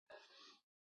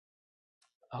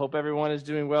I hope everyone is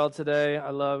doing well today.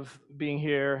 I love being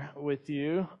here with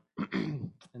you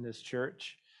in this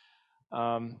church.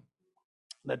 Um,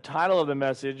 the title of the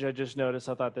message, I just noticed,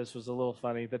 I thought this was a little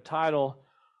funny. The title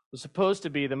was supposed to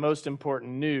be the most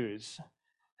important news.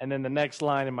 And then the next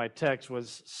line in my text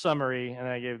was summary, and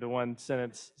I gave the one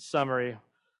sentence summary.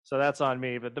 So that's on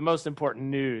me. But the most important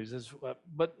news is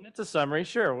but it's a summary.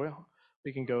 Sure,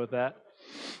 we can go with that.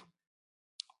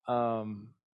 I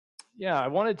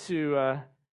wanted to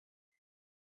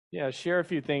share a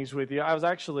few things with you. I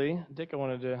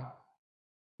wanted to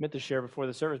admit to share before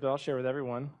the service, but I'll share with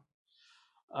everyone.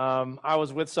 I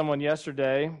was with someone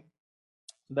yesterday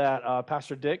that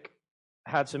Pastor Dick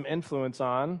had some influence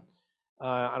on.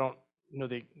 I don't know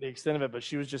the extent of it, but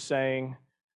she was just saying,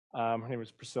 her name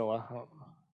was Priscilla. I don't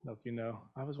know if you know.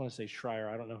 I always want to say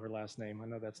Schreier. I don't know her last name. I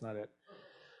know that's not it.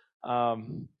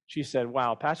 She said,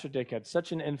 wow, Pastor Dick had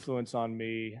such an influence on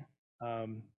me.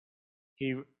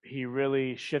 He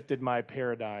really shifted my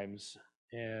paradigms,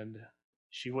 and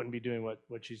she wouldn't be doing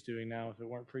what she's doing now if it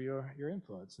weren't for your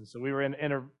influence. And so we were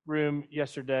in a room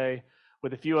yesterday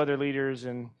with a few other leaders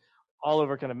and all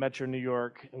over kind of Metro New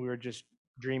York, and we were just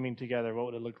dreaming together what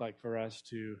would it look like for us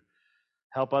to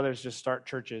help others just start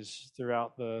churches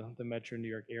throughout the Metro New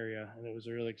York area. And it was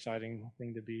a really exciting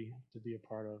thing to be a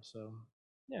part of. So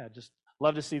yeah, just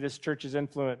love to see this church's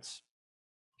influence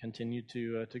continue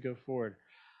to go forward.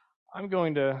 I'm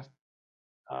going to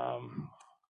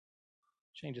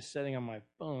change a setting on my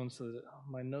phone so that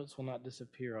my notes will not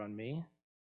disappear on me.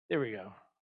 There we go.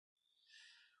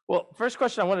 Well, first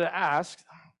question I wanted to ask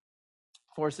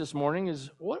for us this morning is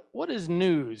what is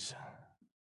news?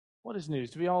 What is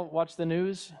news? Do we all watch the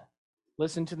news?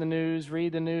 Listen to the news,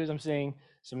 read the news? I'm seeing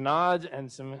some nods and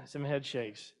some head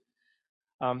shakes.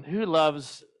 Who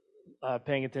loves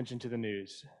paying attention to the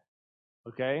news?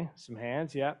 Okay, some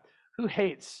hands, yeah. Who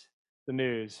hates the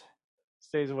news?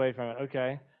 Stays away from it,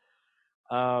 okay.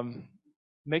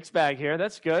 Mixed bag here,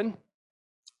 that's good.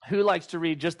 Who likes to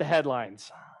read just the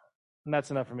headlines? And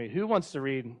that's enough for me. Who wants to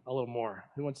read a little more?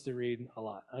 Who wants to read a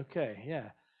lot? Okay, yeah.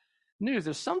 News,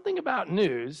 there's something about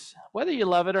news, whether you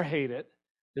love it or hate it,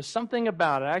 there's something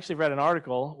about it. I actually read an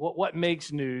article, what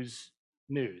makes news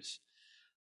news?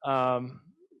 4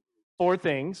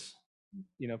 things,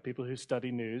 people who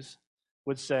study news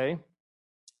would say.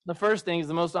 The first thing is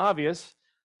the most obvious,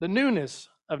 the newness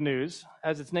of news.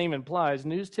 As its name implies,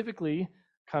 news typically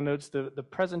connotes the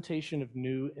presentation of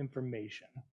new information.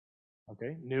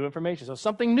 Okay, new information. So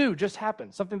something new just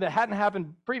happened, something that hadn't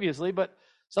happened previously, but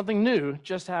something new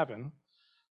just happened.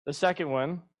 The second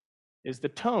one is the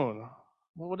tone.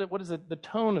 What is the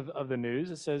tone of the news?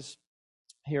 It says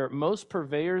here, most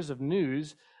purveyors of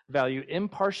news value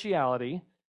impartiality,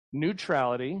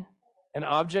 neutrality, and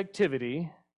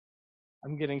objectivity.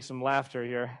 I'm getting some laughter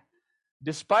here.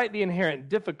 Despite the inherent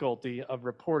difficulty of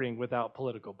reporting without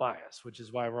political bias, which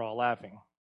is why we're all laughing.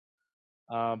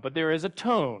 But there is a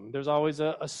tone. There's always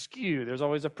a skew. There's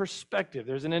always a perspective.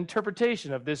 There's an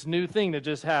interpretation of this new thing that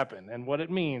just happened and what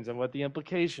it means and what the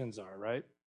implications are, right?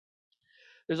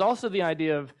 There's also the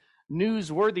idea of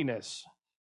newsworthiness.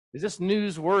 Is this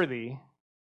newsworthy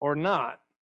or not?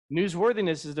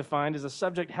 Newsworthiness is defined as a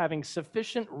subject having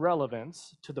sufficient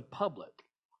relevance to the public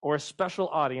or a special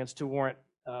audience to warrant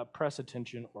press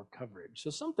attention or coverage. So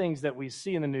some things that we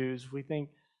see in the news, we think,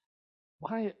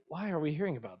 why are we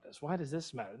hearing about this? Why does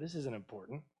this matter? This isn't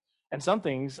important. And some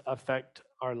things affect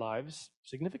our lives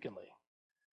significantly.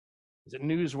 Is it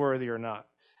newsworthy or not?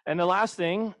 And the last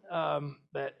thing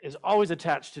that is always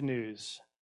attached to news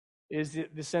is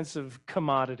the sense of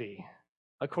commodity.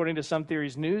 According to some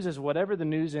theories, news is whatever the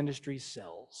news industry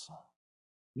sells.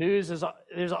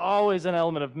 There's always an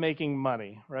element of making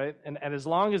money, right? And as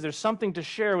long as there's something to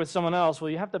share with someone else, well,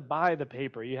 you have to buy the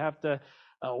paper. You have to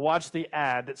watch the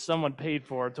ad that someone paid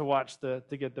for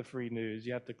to get the free news.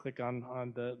 You have to click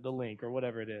on the link or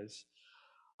whatever it is.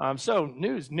 So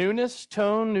newness,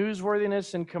 tone,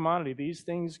 newsworthiness, and commodity. These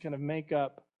things kind of make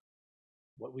up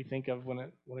what we think of when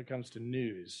it comes to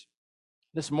news.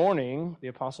 This morning, the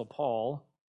Apostle Paul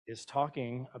is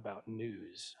talking about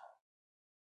news.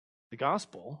 The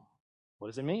gospel, what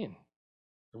does it mean?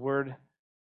 The word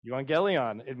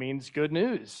euangelion, it means good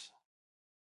news.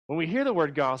 When we hear the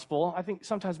word gospel, I think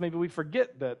sometimes maybe we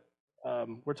forget that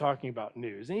we're talking about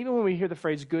news. And even when we hear the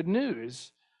phrase good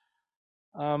news,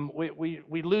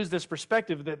 we lose this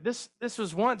perspective that this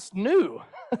was once new.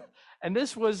 And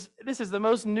this is the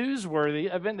most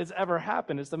newsworthy event that's ever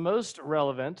happened. It's the most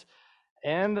relevant.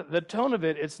 And the tone of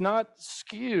it's not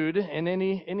skewed in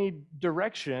any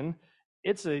direction.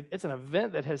 It's an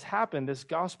event that has happened, this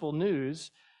gospel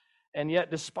news. And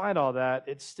yet, despite all that,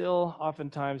 it still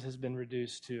oftentimes has been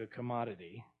reduced to a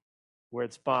commodity where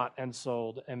it's bought and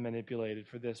sold and manipulated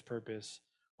for this purpose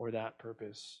or that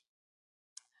purpose.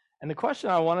 And the question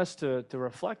I want us to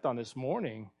reflect on this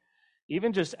morning,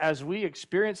 even just as we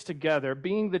experience together,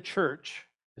 being the church,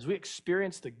 as we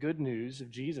experience the good news of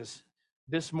Jesus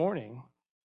this morning,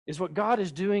 is what God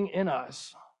is doing in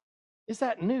us. Is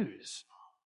that news?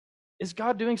 Is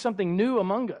God doing something new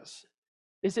among us?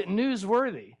 Is it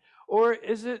newsworthy? Or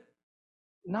is it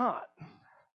not?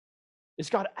 Is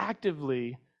God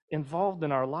actively involved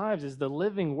in our lives? Is the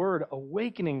living word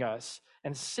awakening us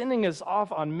and sending us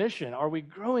off on mission? Are we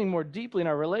growing more deeply in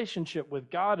our relationship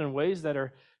with God in ways that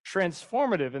are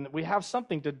transformative and that we have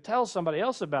something to tell somebody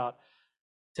else about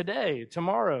today,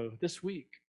 tomorrow, this week?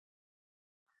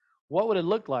 What would it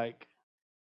look like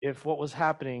if what was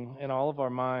happening in all of our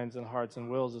minds and hearts and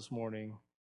wills this morning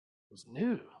was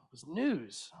new, was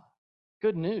news,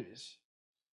 good news?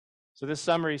 So this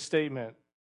summary statement,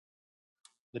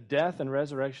 the death and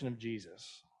resurrection of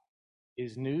Jesus,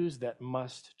 is news that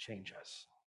must change us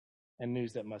and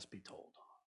news that must be told.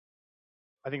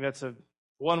 I think that's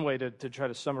one way to try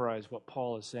to summarize what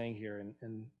Paul is saying here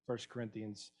in 1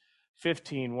 Corinthians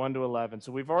 15, 1 to 11.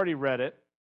 So we've already read it.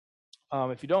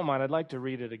 If you don't mind, I'd like to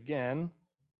read it again.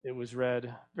 It was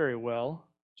read very well,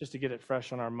 just to get it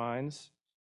fresh on our minds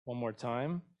one more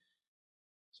time.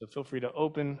 So feel free to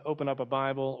open up a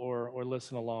Bible or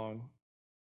listen along.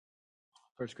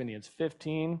 1 Corinthians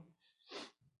 15,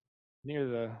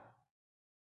 near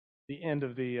the end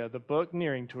of the book,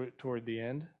 nearing toward the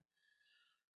end.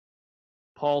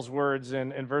 Paul's words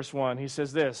in verse 1, he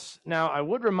says this, "Now I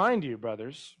would remind you,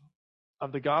 brothers,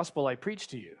 of the gospel I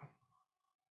preached to you,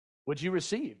 which you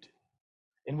received,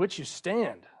 in which you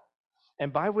stand,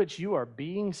 and by which you are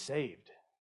being saved,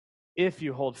 if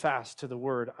you hold fast to the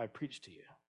word I preached to you,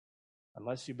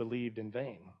 unless you believed in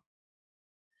vain.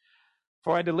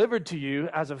 For I delivered to you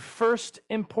as of first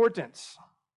importance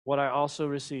what I also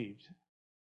received,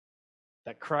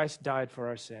 that Christ died for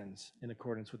our sins in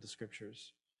accordance with the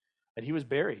Scriptures, that he was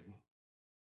buried,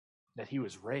 that he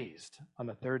was raised on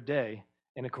the third day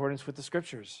in accordance with the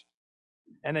Scriptures,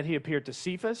 and that he appeared to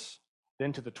Cephas,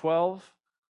 then to the 12,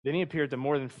 then he appeared to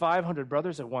more than 500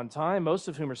 brothers at one time, most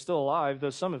of whom are still alive, though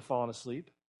some have fallen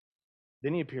asleep.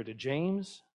 Then he appeared to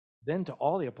James, then to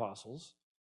all the apostles.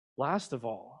 Last of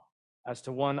all, as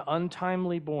to one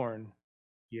untimely born,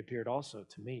 he appeared also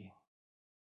to me.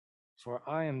 For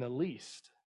I am the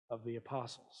least of the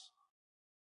apostles,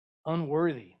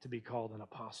 unworthy to be called an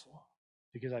apostle,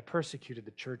 because I persecuted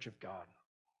the church of God.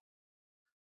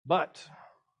 But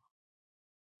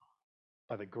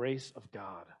by the grace of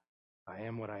God, I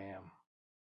am what I am,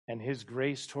 and his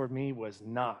grace toward me was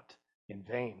not in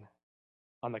vain.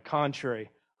 On the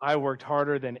contrary, I worked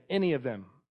harder than any of them,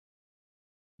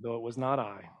 though it was not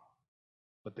I,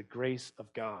 but the grace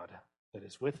of God that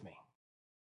is with me.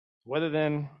 Whether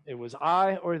then it was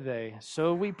I or they,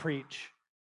 so we preach,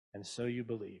 and so you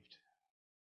believed."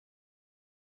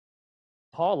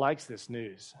 Paul likes this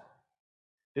news.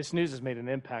 This news has made an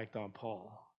impact on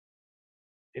Paul.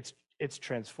 It's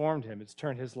transformed him. It's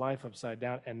turned his life upside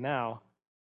down. And now,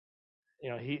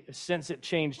 since it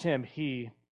changed him,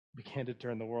 he began to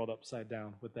turn the world upside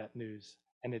down with that news.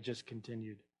 And it just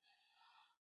continued.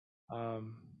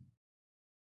 So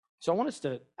I want us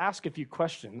to ask a few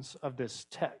questions of this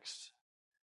text.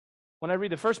 When I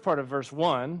read the first part of verse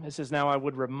 1, it says, "Now I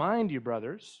would remind you,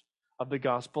 brothers, of the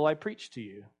gospel I preached to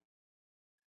you."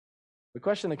 The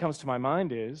question that comes to my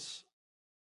mind is,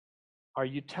 are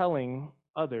you telling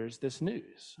others this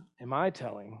news? Am I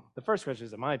telling? The first question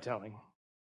is, am I telling?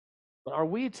 But are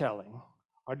we telling?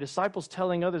 Are disciples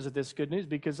telling others of this good news?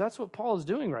 Because that's what Paul is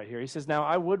doing right here. He says, "Now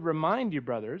I would remind you,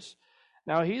 brothers."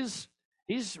 Now he's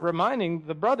reminding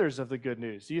the brothers of the good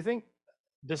news. Do you think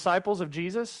disciples of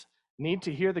Jesus need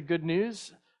to hear the good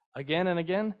news again and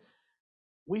again?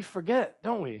 We forget,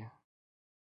 don't we?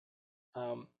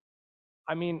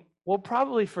 We'll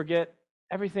probably forget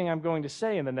everything I'm going to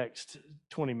say in the next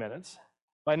 20 minutes.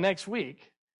 By next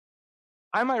week,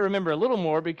 I might remember a little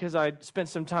more because I spent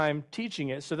some time teaching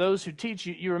it. So those who teach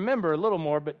you remember a little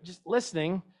more, but just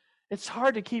listening, it's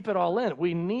hard to keep it all in.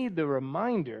 We need the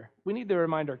reminder. We need the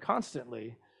reminder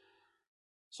constantly.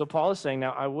 So Paul is saying,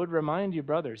 "Now I would remind you,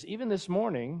 brothers." Even this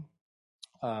morning,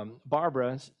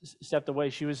 Barbara stepped away.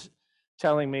 She was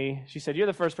telling me, she said, "You're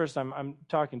the first person I'm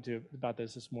talking to about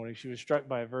this morning." She was struck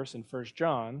by a verse in 1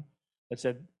 John that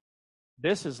said,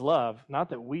 "This is love, not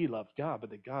that we loved God,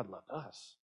 but that God loved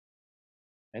us."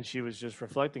 And she was just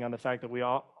reflecting on the fact that we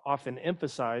often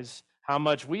emphasize how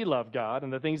much we love God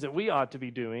and the things that we ought to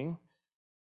be doing.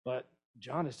 But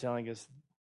John is telling us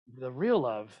The real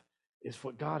love is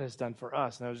what God has done for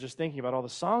us. And I was just thinking about all the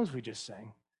songs we just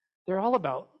sang. They're all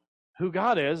about who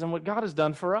God is and what God has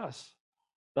done for us.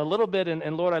 A little bit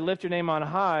in Lord, I lift your name on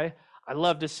high. I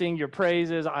love to sing your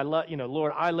praises. I love,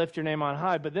 Lord, I lift your name on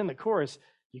high. But then the chorus,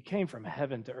 you came from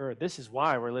heaven to earth. This is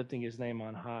why we're lifting his name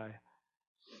on high.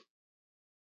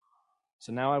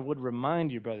 So now I would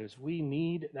remind you, brothers, we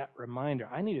need that reminder.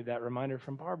 I needed that reminder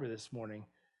from Barbara this morning.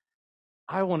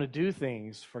 I want to do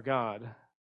things for God,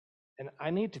 and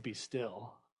I need to be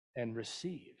still and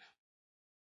receive.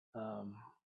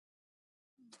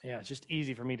 It's just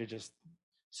easy for me to just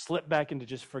slip back into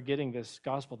just forgetting this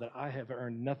gospel that I have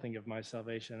earned nothing of my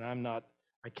salvation.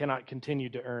 I cannot continue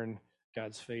to earn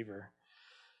God's favor.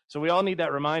 So we all need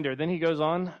that reminder. Then he goes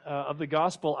on, of the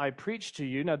gospel I preach to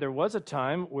you. Now there was a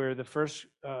time where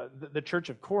the church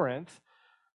of Corinth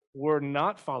were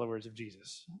not followers of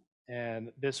Jesus.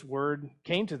 And this word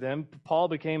came to them. Paul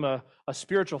became a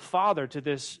spiritual father to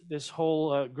this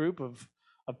whole group of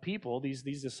people, these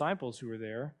disciples who were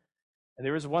there. And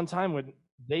there was one time when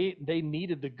they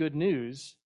needed the good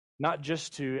news, not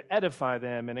just to edify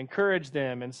them and encourage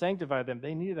them and sanctify them.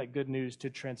 They needed that good news to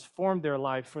transform their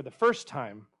life for the first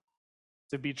time,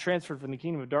 to be transferred from the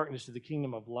kingdom of darkness to the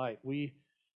kingdom of light.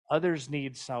 Others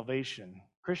need salvation.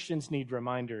 Christians need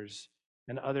reminders,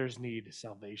 and others need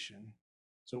salvation.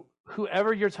 So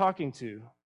whoever you're talking to,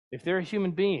 if they're a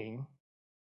human being,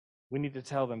 we need to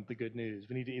tell them the good news.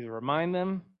 We need to either remind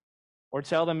them or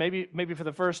tell them maybe for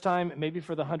the first time, maybe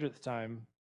for the 100th time,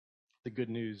 the good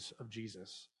news of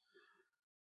Jesus.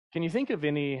 Can you think of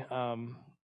any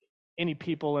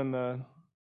people in the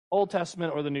Old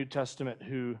Testament or the New Testament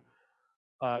who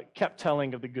kept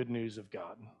telling of the good news of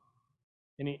God?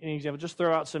 Any example? Just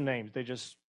throw out some names. They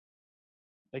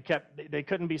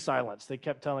couldn't be silenced. They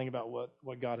kept telling about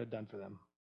what God had done for them.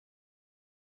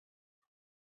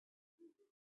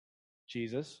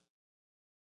 Jesus.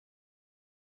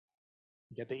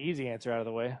 Get the easy answer out of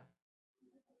the way.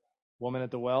 Woman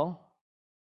at the well.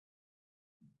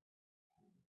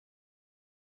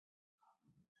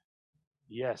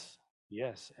 Yes,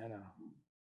 Anna.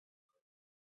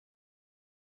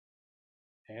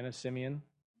 Anna, Simeon.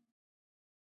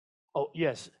 Oh,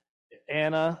 yes,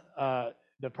 Anna,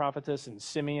 the prophetess, and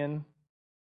Simeon.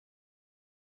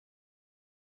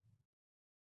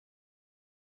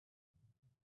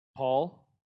 Paul.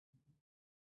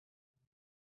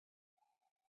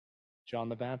 John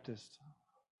the Baptist.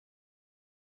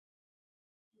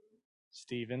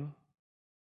 Stephen.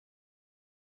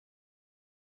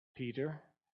 Peter.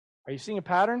 Are you seeing a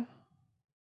pattern?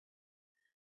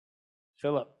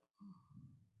 Philip.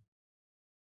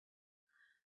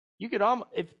 You could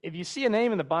if you see a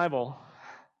name in the Bible,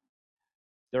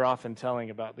 they're often telling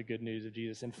about the good news of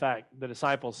Jesus. In fact, the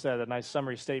disciples said a nice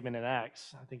summary statement in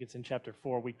Acts. I think it's in chapter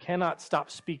 4. We cannot stop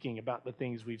speaking about the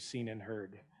things we've seen and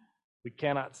heard. We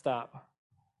cannot stop.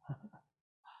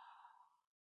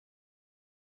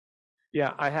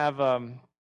 Yeah, I have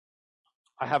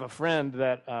a friend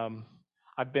that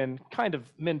I've been kind of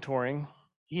mentoring.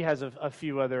 He has a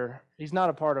few other. He's not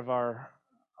a part of our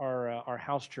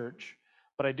house church,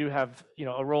 but I do have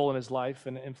a role in his life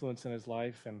and influence in his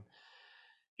life. And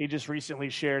he just recently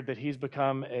shared that he's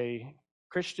become a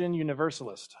Christian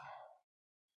universalist,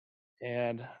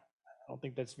 and I don't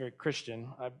think that's very Christian.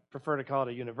 I prefer to call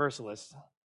it a universalist.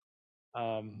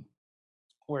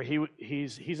 Where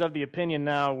he's of the opinion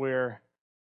now where,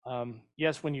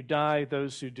 yes, when you die,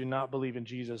 those who do not believe in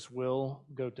Jesus will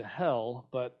go to hell,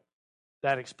 but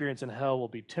that experience in hell will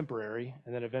be temporary,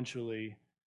 and then eventually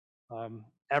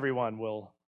everyone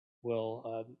will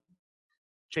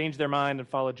change their mind and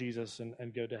follow Jesus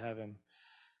and go to heaven.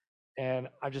 And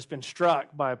I've just been struck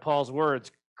by Paul's words.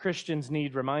 Christians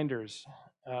need reminders.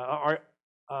 Now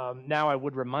I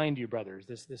would remind you, brothers,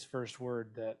 this first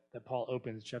word that Paul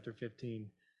opens, chapter 15.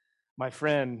 My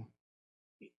friend,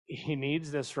 he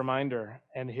needs this reminder,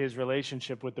 and his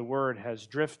relationship with the word has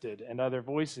drifted, and other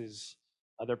voices,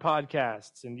 other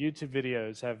podcasts, and YouTube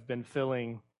videos have been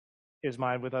filling his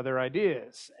mind with other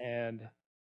ideas. And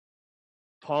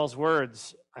Paul's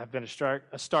words have been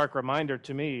a stark reminder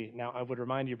to me. Now, I would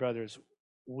remind you, brothers,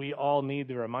 we all need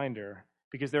the reminder,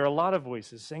 because there are a lot of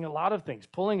voices saying a lot of things,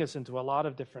 pulling us into a lot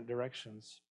of different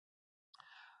directions.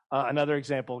 Another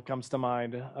example comes to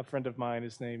mind. A friend of mine,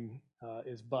 his name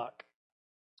is Buck.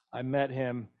 I met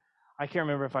him. I can't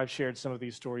remember if I've shared some of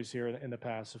these stories here in the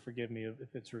past, so forgive me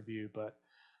if it's review, but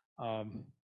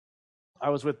I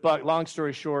was with Buck. Long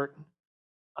story short,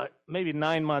 maybe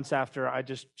 9 months after I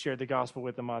just shared the gospel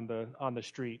with him on the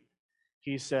street,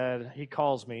 he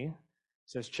calls me,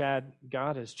 says, Chad,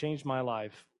 God has changed my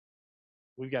life.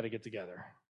 We've got to get together.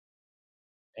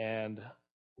 And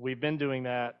we've been doing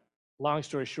that. Long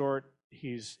story short,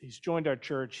 he's joined our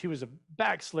church. He was a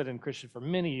backslidden Christian for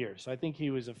many years. So I think he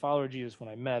was a follower of Jesus when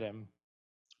I met him,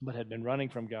 but had been running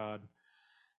from God.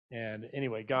 And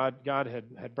anyway, God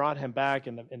had brought him back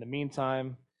in the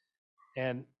meantime.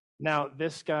 And now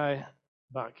this guy,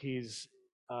 Buck,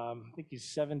 I think he's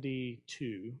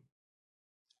 72.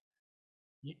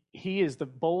 He is the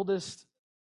boldest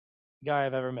guy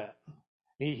I've ever met.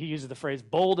 He uses the phrase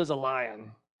 "bold as a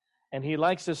lion," and he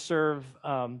likes to serve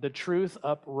the truth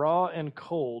up raw and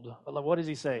cold. What does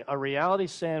he say? A reality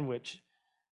sandwich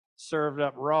served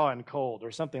up raw and cold, or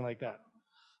something like that.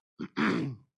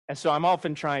 And so I'm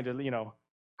often trying to,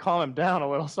 calm him down a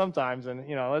little sometimes, and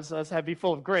let's be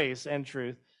full of grace and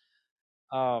truth.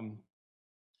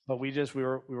 But we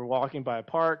were walking by a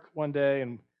park one day,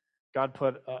 and God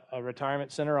put a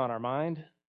retirement center on our mind,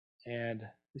 and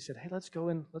we said, "Hey, let's go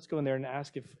in there and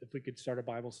ask if we could start a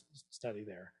Bible study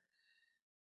there."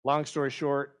 Long story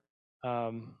short,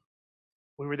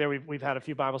 we were there. We've had a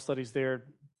few Bible studies there.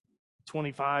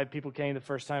 25 people came the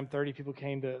first time. 30 people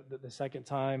came the second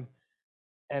time,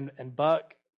 and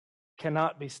Buck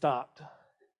cannot be stopped.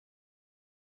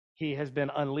 He has been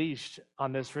unleashed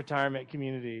on this retirement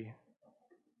community.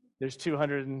 There's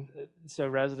 200 and so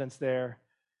residents there.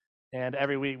 And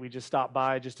every week we just stop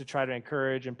by just to try to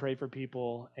encourage and pray for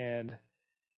people. And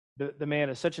the man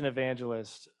is such an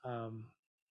evangelist.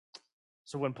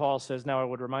 So when Paul says, "Now I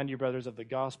would remind you, brothers, of the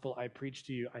gospel I preached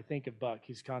to you," I think of Buck.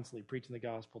 He's constantly preaching the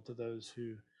gospel to those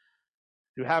who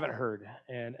haven't heard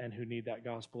and who need that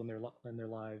gospel in their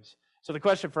lives. So the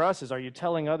question for us is, are you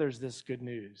telling others this good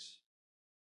news?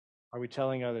 Are we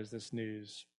telling others this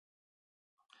news?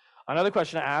 Another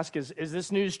question to ask is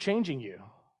this news changing you?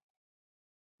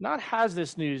 Not has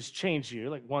this news changed you,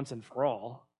 like once and for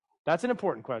all. That's an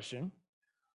important question.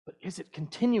 But is it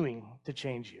continuing to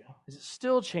change you? Is it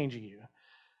still changing you?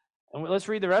 And let's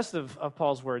read the rest of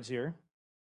Paul's words here.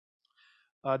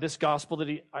 This gospel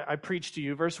that I preached to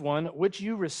you, verse 1, which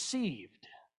you received.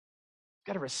 You've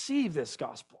got to receive this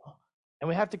gospel. And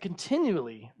we have to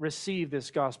continually receive this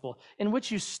gospel in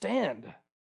which you stand.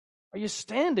 Are you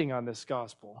standing on this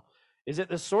gospel? Is it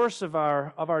the source of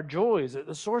our joy? Is it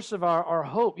the source of our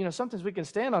hope? Sometimes we can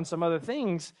stand on some other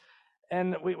things,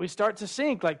 and we start to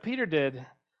sink like Peter did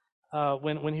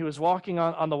when he was walking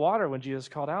on the water when Jesus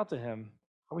called out to him.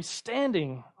 Are we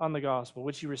standing on the gospel,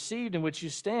 which you received, in which you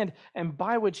stand, and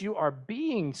by which you are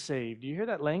being saved? Do you hear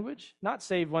that language? Not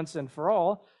saved once and for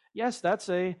all. Yes, that's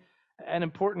an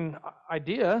important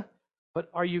idea,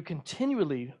 but are you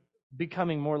continually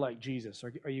becoming more like Jesus?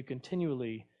 Are you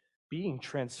continually being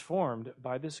transformed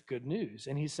by this good news?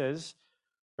 And he says,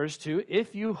 verse 2,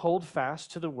 if you hold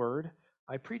fast to the word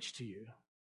I preached to you.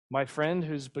 My friend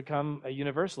who's become a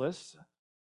universalist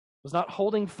was not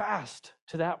holding fast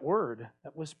to that word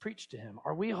that was preached to him.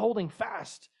 Are we holding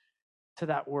fast to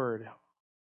that word?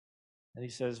 And he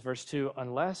says, verse 2,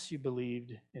 unless you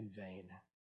believed in vain.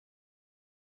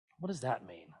 What does that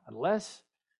mean? Unless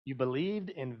you believed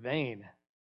in vain.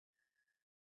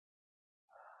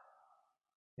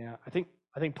 Yeah, I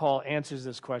think Paul answers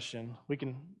this question. We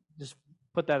can just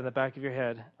put that in the back of your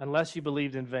head. Unless you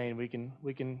believed in vain, we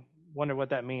can wonder what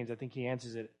that means. I think he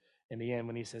answers it in the end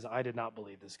when he says, I did not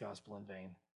believe this gospel in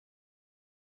vain.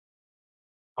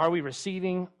 Are we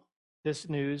receiving this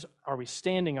news? Are we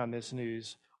standing on this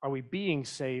news? Are we being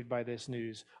saved by this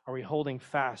news? Are we holding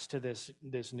fast to this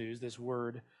news, this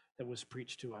word that was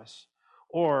preached to us?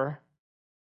 Or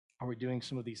are we doing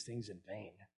some of these things in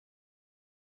vain?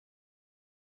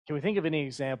 Can we think of any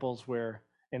examples where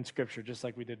in Scripture, just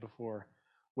like we did before,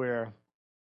 where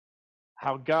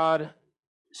how God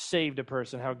saved a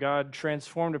person, how God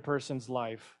transformed a person's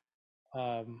life?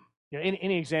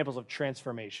 Any examples of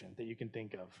transformation that you can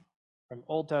think of from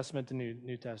Old Testament to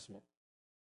New Testament?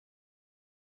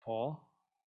 Paul?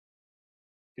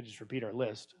 We could just repeat our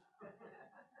list.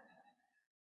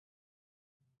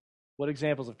 What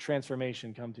examples of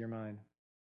transformation come to your mind?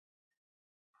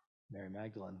 Mary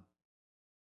Magdalene.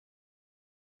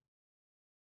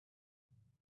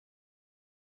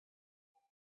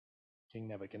 King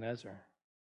Nebuchadnezzar.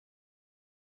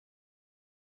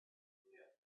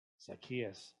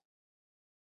 Zacchaeus.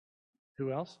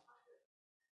 Who else?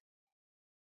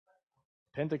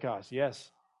 Pentecost,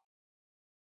 yes.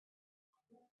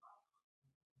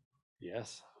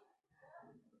 Yes.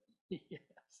 Yes.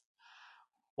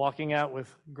 Walking out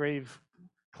with grave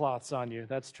cloths on you,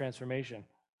 that's transformation.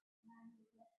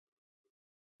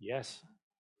 Yes.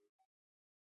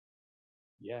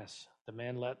 Yes. The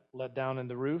man let down in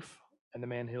the roof, and the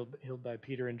man healed by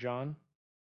Peter and John.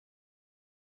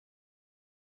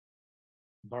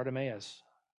 Bartimaeus.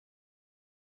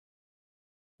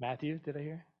 Matthew, did I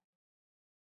hear?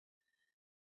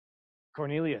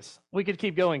 Cornelius. We could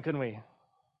keep going, couldn't we?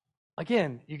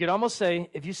 Again, you could almost say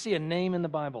if you see a name in the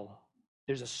Bible,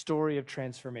 there's a story of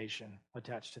transformation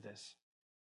attached to this.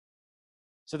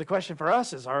 So the question for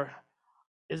us is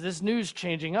this news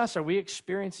changing us? Are we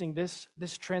experiencing this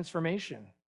transformation?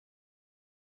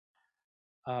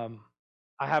 I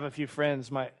have a few friends.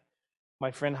 My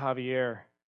friend Javier,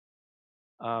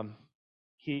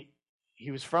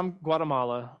 he was from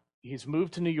Guatemala. He's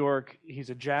moved to New York. He's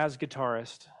a jazz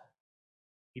guitarist.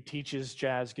 He teaches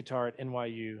jazz guitar at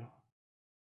NYU.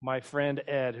 My friend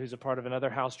Ed, who's a part of another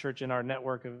house church in our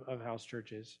network of house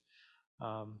churches,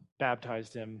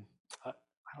 baptized him, I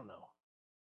don't know,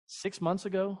 6 months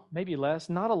ago, maybe less,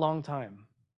 not a long time.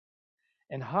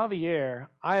 And Javier,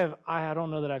 I don't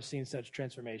know that I've seen such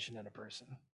transformation in a person.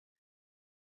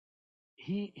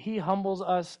 He humbles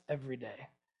us every day.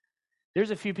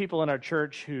 There's a few people in our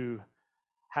church who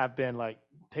have been like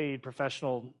paid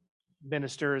professional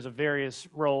ministers of various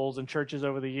roles in churches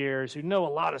over the years who know a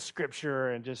lot of scripture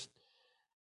and just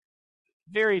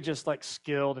very just like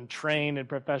skilled and trained and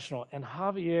professional. And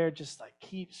Javier just like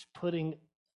keeps putting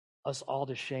us all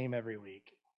to shame every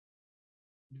week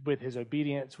with his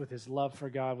obedience, with his love for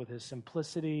God, with his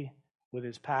simplicity, with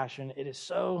his passion. It is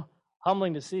so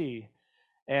humbling to see.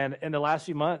 And in the last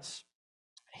few months,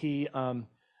 he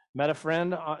met a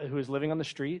friend who was living on the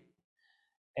street,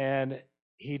 and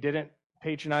he didn't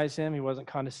patronize him. He wasn't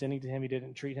condescending to him. He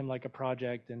didn't treat him like a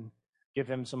project and give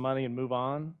him some money and move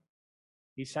on.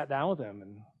 He sat down with him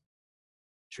and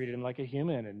treated him like a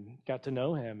human and got to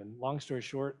know him. And long story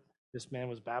short, this man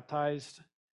was baptized.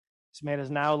 This man is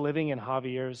now living in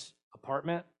Javier's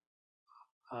apartment.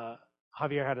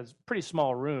 Javier had a pretty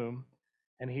small room,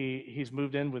 and he's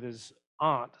moved in with his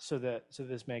aunt so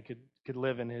this man could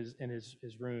live in his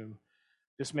room.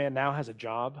 This man now has a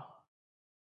job,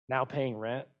 now paying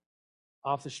rent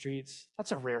off the streets.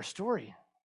 That's a rare story.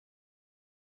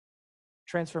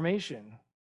 Transformation.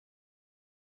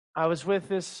 I was with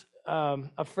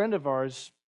a friend of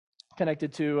ours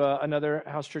connected to another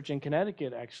house church in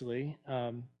Connecticut, actually,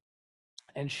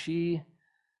 and she,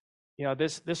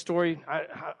 this story.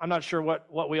 I'm not sure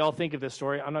what we all think of this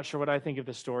story. I'm not sure what I think of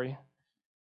this story.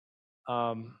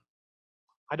 I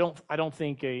don't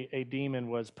think a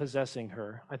demon was possessing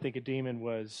her. I think a demon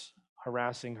was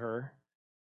harassing her.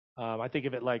 I think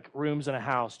of it like rooms in a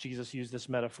house. Jesus used this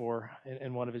metaphor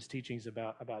in one of his teachings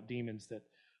about demons, that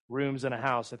rooms in a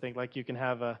house. I think like you can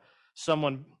have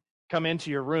someone come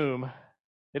into your room.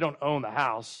 They don't own the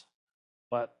house,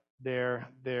 but they're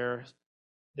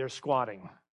squatting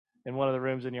in one of the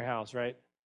rooms in your house, right?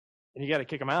 And you got to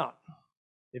kick them out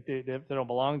if they don't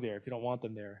belong there, if you don't want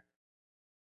them there.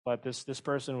 But this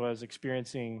person was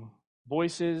experiencing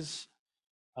voices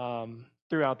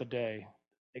throughout the day,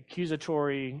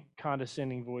 accusatory,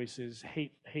 condescending voices,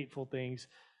 hateful things.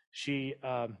 She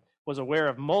was aware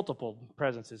of multiple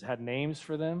presences, had names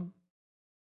for them.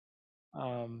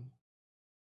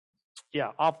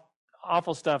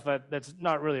 Awful stuff that's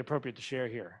not really appropriate to share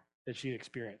here that she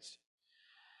experienced.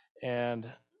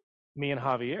 And me and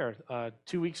Javier,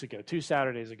 2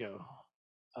 Saturdays ago,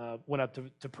 went up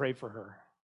to pray for her.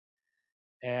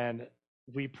 And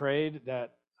we prayed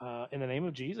that in the name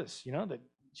of Jesus, that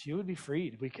she would be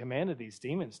freed. We commanded these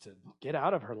demons to get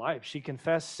out of her life. She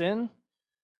confessed sin.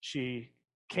 She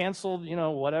canceled,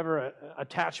 whatever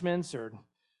attachments or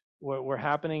what were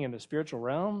happening in the spiritual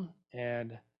realm.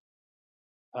 And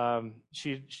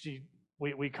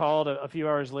we called a few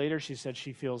hours later. She said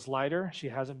she feels lighter. She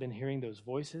hasn't been hearing those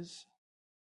voices.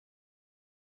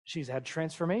 She's had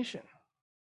transformation.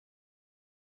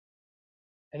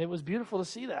 And it was beautiful to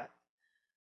see that.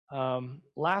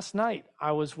 Last night,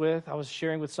 I was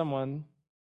sharing with someone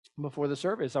before the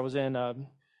service. I was in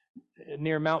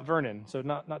near Mount Vernon, so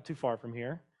not too far from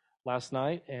here, last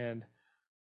night, and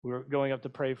we were going up to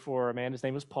pray for a man. His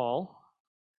name was Paul.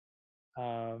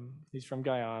 He's from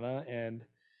Guyana, and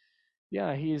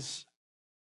yeah, he's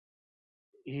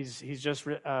just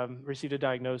received a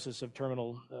diagnosis of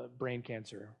terminal brain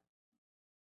cancer,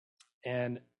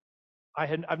 and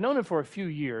I've known him for a few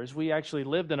years. We actually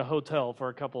lived in a hotel for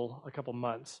a couple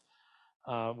months,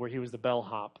 where he was the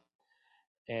bellhop,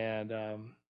 and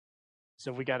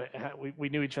so we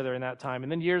knew each other in that time.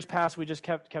 And then years passed. We just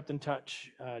kept in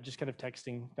touch, just kind of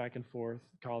texting back and forth,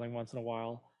 calling once in a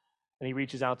while. And he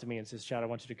reaches out to me and says, "Chad, I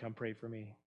want you to come pray for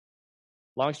me."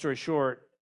 Long story short,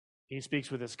 he speaks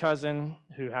with his cousin,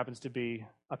 who happens to be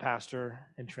a pastor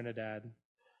in Trinidad,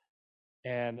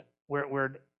 and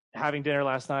we're having dinner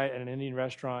last night at an Indian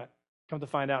restaurant. Come to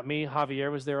find out,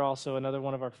 Javier was there also, another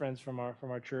one of our friends from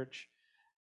our church.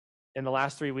 In the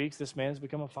last 3 weeks, this man has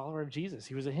become a follower of Jesus.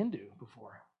 He was a Hindu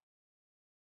before.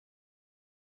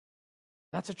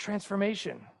 That's a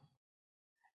transformation.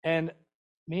 And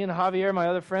me and Javier, my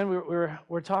other friend,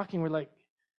 we're talking. We're like,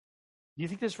 do you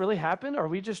think this really happened? Or are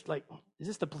we just like, is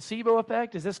this the placebo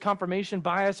effect? Is this confirmation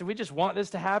bias? Or we just want this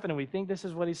to happen and we think this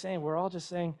is what he's saying? We're all just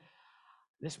saying,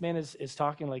 this man is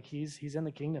talking like he's in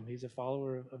the kingdom. He's a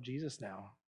follower of Jesus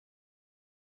now.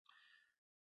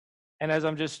 And as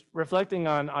I'm just reflecting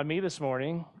on me this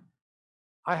morning,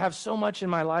 I have so much in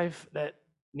my life that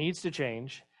needs to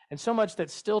change and so much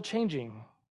that's still changing.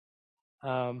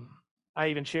 I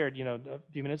even shared, a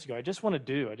few minutes ago, I just want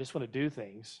to do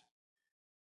things.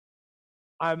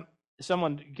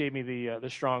 Someone gave me the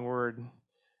strong word.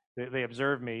 They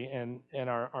observed me in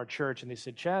our church, and they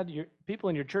said, Chad, people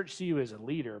in your church see you as a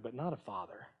leader, but not a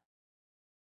father.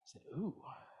 I said, ooh,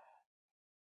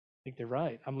 I think they're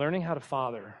right. I'm learning how to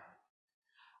father.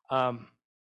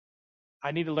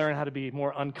 I need to learn how to be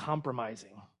more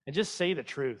uncompromising and just say the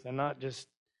truth and not just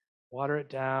water it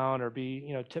down or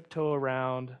be, tiptoe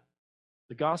around.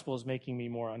 The gospel is making me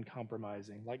more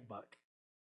uncompromising, like Buck.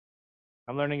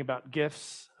 I'm learning about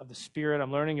gifts of the Spirit.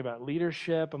 I'm learning about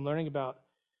leadership. I'm learning about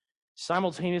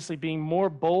simultaneously being more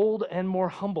bold and more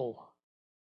humble.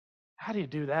 How do you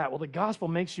do that? Well, the gospel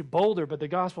makes you bolder, but the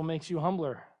gospel makes you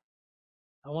humbler.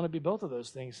 I want to be both of those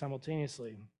things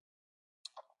simultaneously.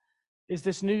 Is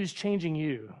this news changing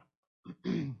you?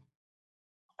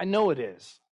 I know it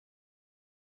is.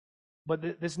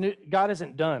 But God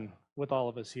isn't done with all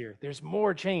of us here. There's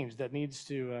more change that needs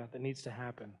to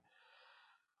happen.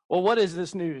 Well, what is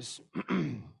this news?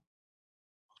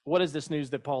 What is this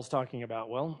news that Paul's talking about?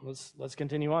 Well, let's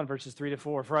continue on, verses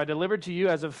 3-4. For I delivered to you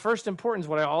as of first importance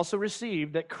what I also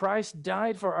received, that Christ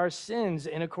died for our sins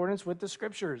in accordance with the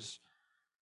Scriptures,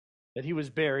 that he was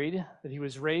buried, that he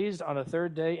was raised on the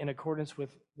third day in accordance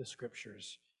with the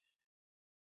Scriptures.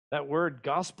 That word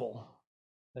gospel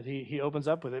that he opens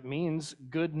up with, it means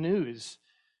good news.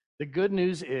 The good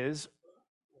news is,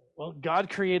 well, God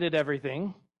created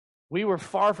everything. We were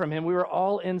far from him. We were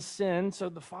all in sin. So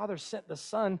the Father sent the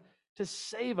Son to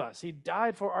save us. He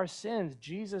died for our sins.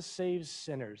 Jesus saves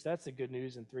sinners. That's the good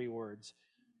news in 3 words.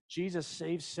 Jesus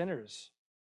saves sinners.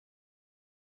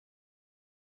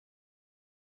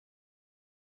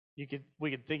 We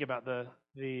could think about the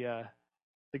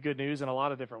good news in a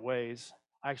lot of different ways.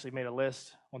 I actually made a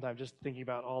list one time just thinking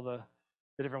about all the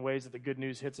different ways that the good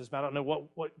news hits us. But I don't know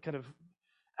what kind of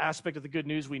aspect of the good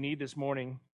news we need this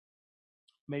morning.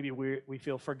 Maybe we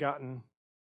feel forgotten.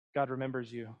 God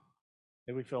remembers you.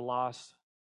 Maybe we feel lost.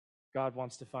 God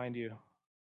wants to find you.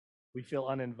 We feel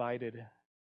uninvited.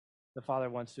 The Father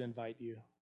wants to invite you.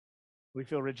 We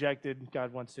feel rejected.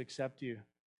 God wants to accept you.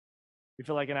 We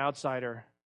feel like an outsider.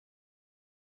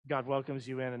 God welcomes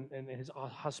you in and is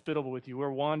hospitable with you.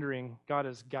 We're wandering. God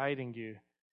is guiding you.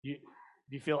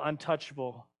 You feel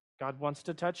untouchable. God wants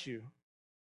to touch you.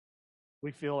 We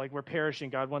feel like we're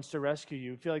perishing. God wants to rescue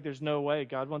you. We feel like there's no way.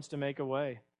 God wants to make a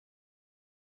way.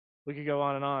 We could go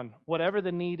on and on. Whatever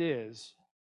the need is,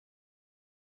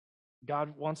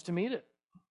 God wants to meet it.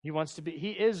 He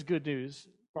is good news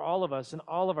for all of us in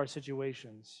all of our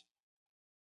situations.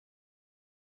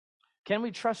 Can we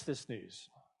trust this news?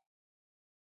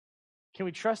 Can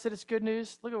we trust that it's good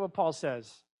news? Look at what Paul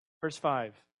says, verse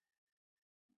 5.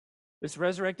 This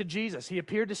resurrected Jesus, he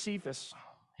appeared to Cephas.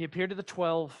 He appeared to the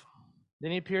 12.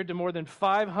 Then he appeared to more than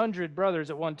 500 brothers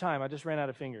at one time. I just ran out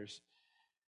of fingers.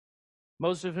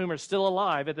 Most of whom are still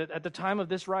alive. At the time of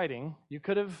this writing, you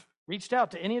could have reached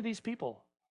out to any of these people,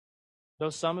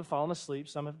 though some have fallen asleep,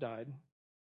 some have died.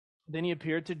 Then he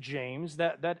appeared to James.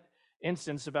 That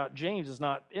instance about James is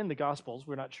not in the Gospels.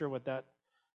 We're not sure what that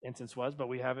instance was, but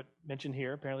we have it mentioned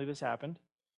here. Apparently this happened.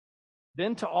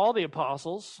 Then to all the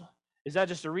apostles. Is that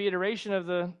just a reiteration of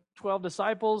the 12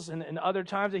 disciples and other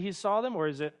times that he saw them? Or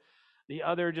is it the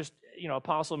other just,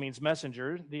 apostle means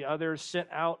messenger. The other sent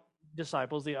out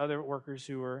disciples, the other workers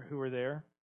who were there.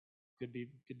 Could be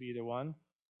either one.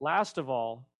 Last of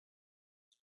all,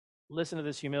 listen to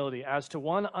this humility. As to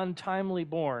one untimely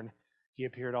born, he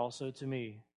appeared also to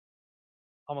me.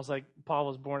 Almost like Paul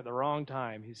was born at the wrong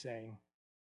time, he's saying.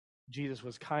 Jesus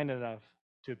was kind enough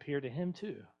to appear to him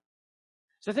too.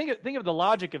 So think of the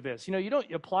logic of this. You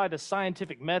don't apply the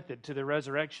scientific method to the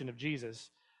resurrection of Jesus.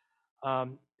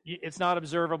 It's not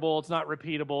observable. It's not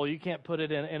repeatable. You can't put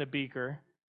it in a beaker.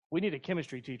 We need a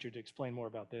chemistry teacher to explain more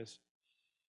about this.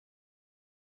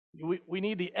 We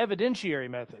need the evidentiary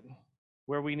method,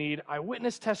 where we need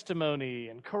eyewitness testimony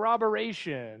and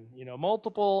corroboration,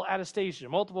 multiple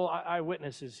attestation, multiple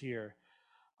eyewitnesses here.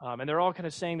 And they're all kind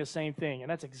of saying the same thing.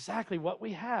 And that's exactly what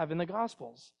we have in the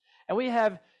Gospels. And we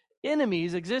have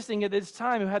enemies existing at this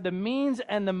time who had the means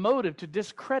and the motive to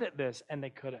discredit this, and they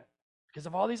couldn't because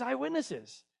of all these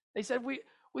eyewitnesses. They said,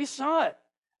 we saw it.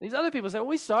 These other people said, well,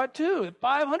 we saw it too.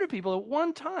 500 people at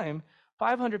one time,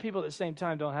 500 people at the same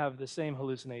time don't have the same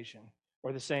hallucination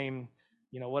or the same,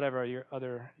 whatever your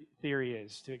other theory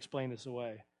is to explain this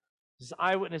away. This is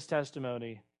eyewitness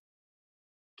testimony.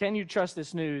 Can you trust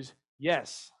this news?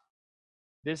 Yes.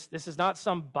 This is not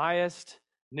some biased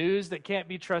news that can't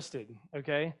be trusted,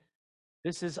 okay?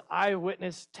 This is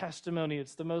eyewitness testimony.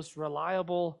 It's the most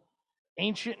reliable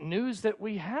ancient news that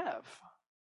we have.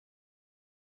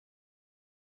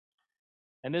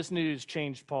 And this news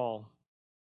changed Paul.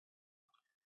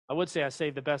 I would say I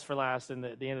saved the best for last in the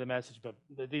end of the message, but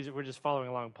we're just following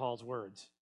along Paul's words.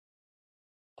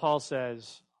 Paul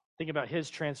says, think about his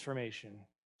transformation.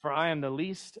 For I am the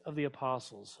least of the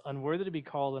apostles, unworthy to be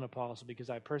called an apostle because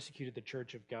I persecuted the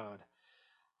church of God.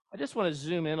 I just want to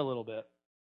zoom in a little bit.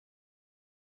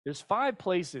 There's 5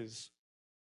 places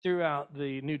throughout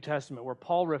the New Testament where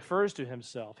Paul refers to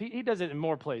himself. He does it in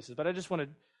more places, but I just want to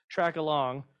track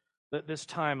along this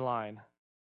timeline.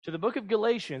 To the book of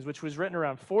Galatians, which was written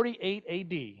around 48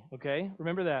 AD, okay?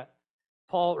 Remember that.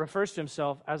 Paul refers to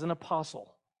himself as an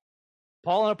apostle.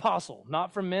 Paul, an apostle,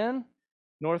 not from men,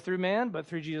 nor through man, but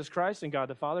through Jesus Christ and God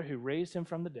the Father who raised him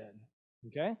from the dead,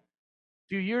 okay? A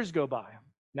few years go by.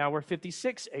 Now we're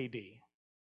 56 AD.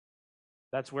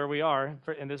 That's where we are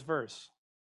in this verse.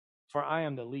 For I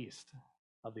am the least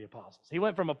of the apostles. He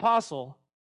went from apostle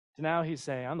to now he's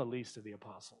saying, I'm the least of the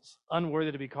apostles,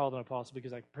 unworthy to be called an apostle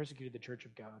because I persecuted the church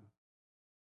of God.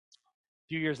 A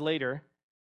few years later,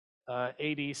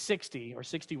 AD 60 or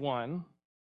 61,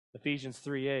 Ephesians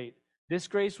 3:8, this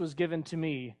grace was given to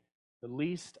me, the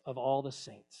least of all the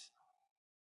saints,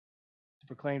 to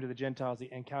proclaim to the Gentiles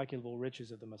the incalculable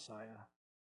riches of the Messiah.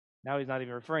 Now he's not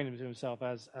even referring to himself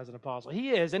as an apostle. He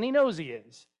is, and he knows he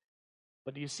is.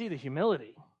 But do you see the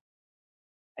humility?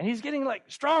 And he's getting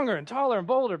stronger and taller and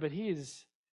bolder, but he is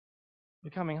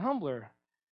becoming humbler.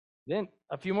 Then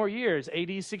a few more years,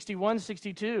 AD 61,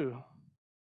 62,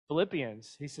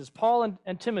 Philippians. He says, Paul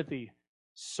and Timothy,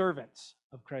 servants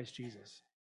of Christ Jesus.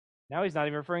 Now he's not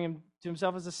even referring to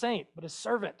himself as a saint, but a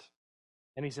servant.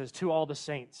 And he says, to all the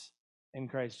saints in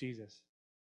Christ Jesus.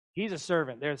 He's a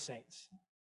servant. They're saints.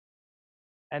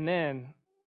 And then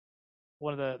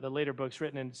one of the later books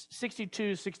written in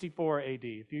 62, 64 AD,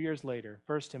 a few years later,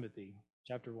 1 Timothy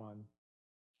chapter 1.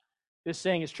 This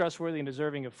saying is trustworthy and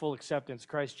deserving of full acceptance.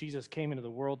 Christ Jesus came into the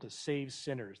world to save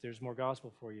sinners. There's more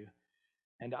gospel for you.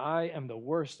 And I am the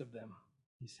worst of them,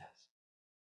 he says.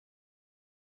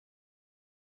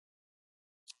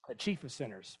 The chief of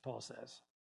sinners, Paul says.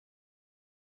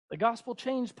 The gospel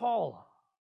changed Paul.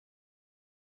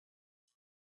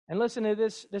 And listen to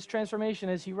this transformation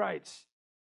as he writes.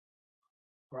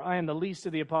 For I am the least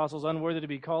of the apostles, unworthy to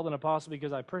be called an apostle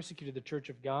because I persecuted the church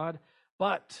of God.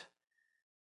 But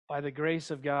by the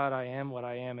grace of God, I am what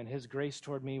I am, and his grace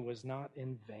toward me was not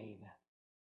in vain.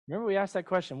 Remember we asked that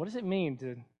question, what does it mean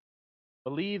to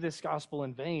believe this gospel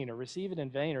in vain or receive it in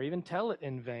vain or even tell it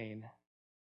in vain?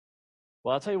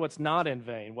 Well, I'll tell you what's not in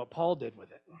vain, what Paul did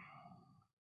with it.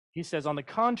 He says, on the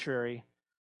contrary,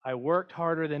 I worked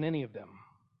harder than any of them.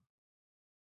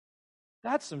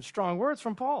 That's some strong words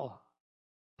from Paul.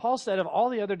 Paul said of all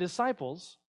the other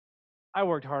disciples, I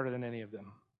worked harder than any of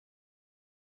them.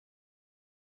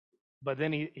 But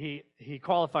then he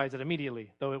qualifies it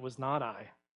immediately, though it was not I,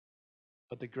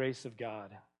 but the grace of God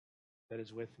that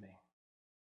is with me.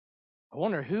 I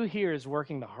wonder who here is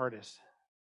working the hardest.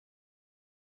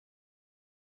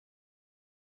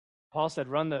 Paul said,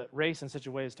 run the race in such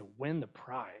a way as to win the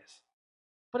prize.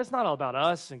 But it's not all about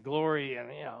us and glory and,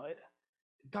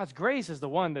 God's grace is the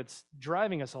one that's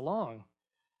driving us along.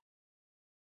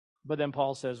 But then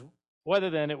Paul says,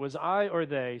 whether then it was I or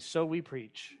they, so we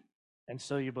preach, and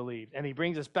so you believed. And he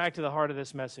brings us back to the heart of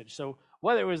this message. So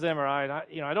whether it was them or I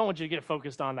don't want you to get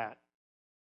focused on that.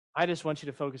 I just want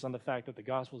you to focus on the fact that the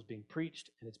gospel is being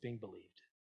preached and it's being believed.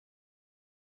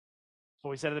 That's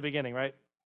what we said at the beginning, right?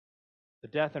 The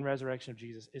death and resurrection of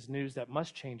Jesus is news that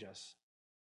must change us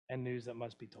and news that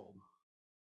must be told.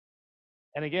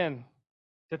 And again,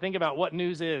 to think about what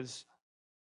news is,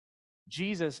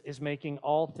 Jesus is making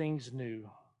all things new.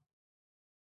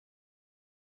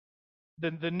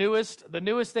 The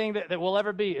newest thing that will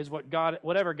ever be is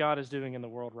whatever God is doing in the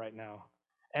world right now.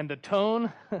 And the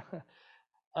tone,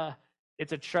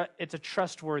 it's a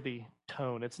trustworthy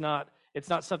tone. It's not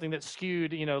something that's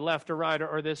skewed, left or right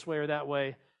or this way or that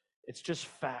way. It's just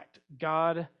fact.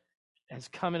 God has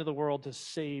come into the world to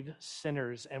save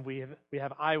sinners, and we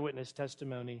have eyewitness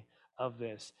testimony of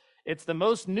this. It's the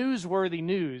most newsworthy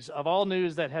news of all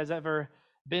news that has ever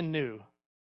been new.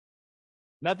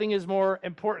 Nothing is more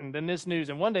important than this news.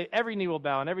 And one day, every knee will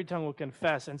bow and every tongue will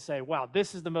confess and say, wow,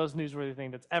 this is the most newsworthy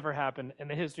thing that's ever happened in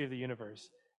the history of the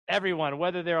universe. Everyone,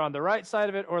 whether they're on the right side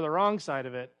of it or the wrong side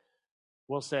of it,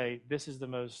 will say, this is the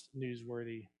most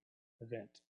newsworthy event.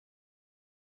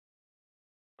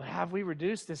 But have we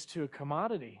reduced this to a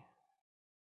commodity?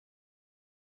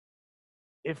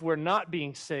 If we're not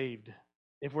being saved,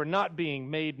 if we're not being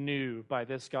made new by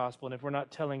this gospel, and if we're not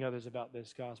telling others about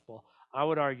this gospel, I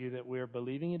would argue that we're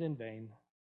believing it in vain,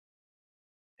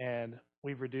 and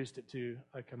we've reduced it to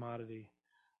a commodity.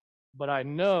 But I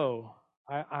know,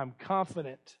 I'm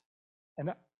confident,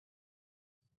 and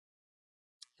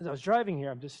as I was driving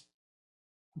here, I'm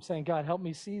saying, God, help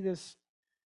me see this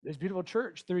beautiful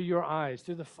church through your eyes,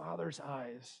 through the Father's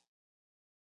eyes.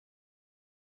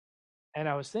 And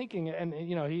I was thinking, and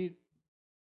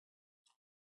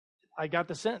I got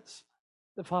the sense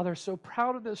the Father is so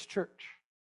proud of this church.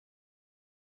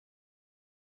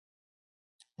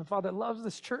 The Father loves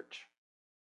this church,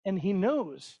 and he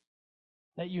knows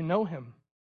that you know him,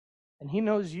 and he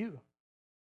knows you.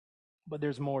 But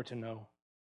there's more to know.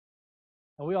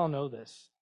 And we all know this.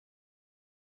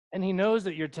 And he knows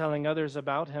that you're telling others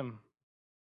about him.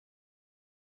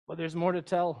 But there's more to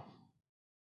tell.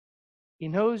 He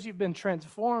knows you've been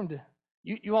transformed.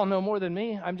 You all know more than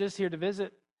me. I'm just here to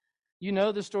visit. You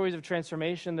know the stories of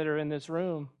transformation that are in this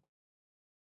room.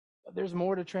 But there's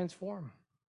more to transform.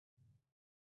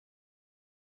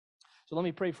 So let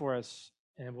me pray for us,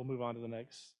 and we'll move on to the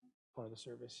next part of the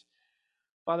service.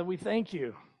 Father, we thank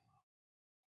you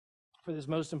for this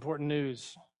most important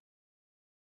news.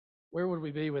 Where would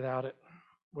we be without it?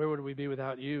 Where would we be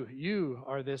without you? You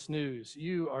are this news.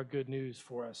 You are good news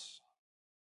for us.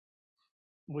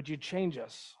 Would you change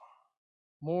us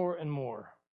more and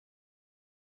more?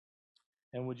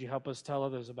 And would you help us tell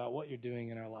others about what you're doing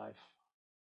in our life?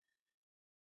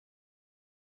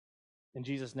 In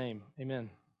Jesus' name, amen.